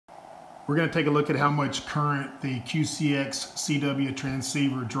We're going to take a look at how much current the QCX CW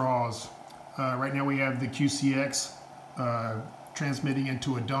transceiver draws. Right now we have the QCX transmitting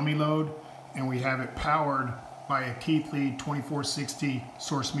into a dummy load, and we have it powered by a Keithley 2460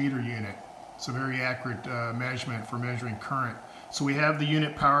 source meter unit. It's a very accurate measurement for measuring current. So we have the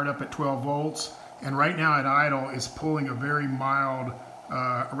unit powered up at 12 volts, and right now at idle it's pulling a very mild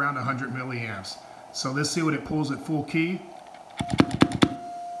around 100 milliamps. So let's see what it pulls at full key.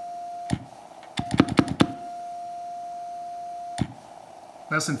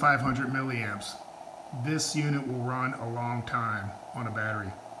 Less than 500 milliamps. This unit will run a long time on a battery.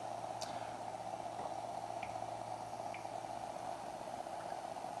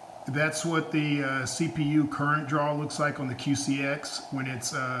 That's what the CPU current draw looks like on the QCX when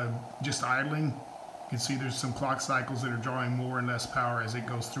it's just idling. You can see there's some clock cycles that are drawing more and less power as it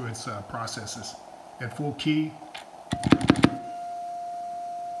goes through its processes. At full key,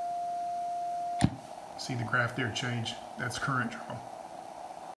 see the graph there change. That's current draw.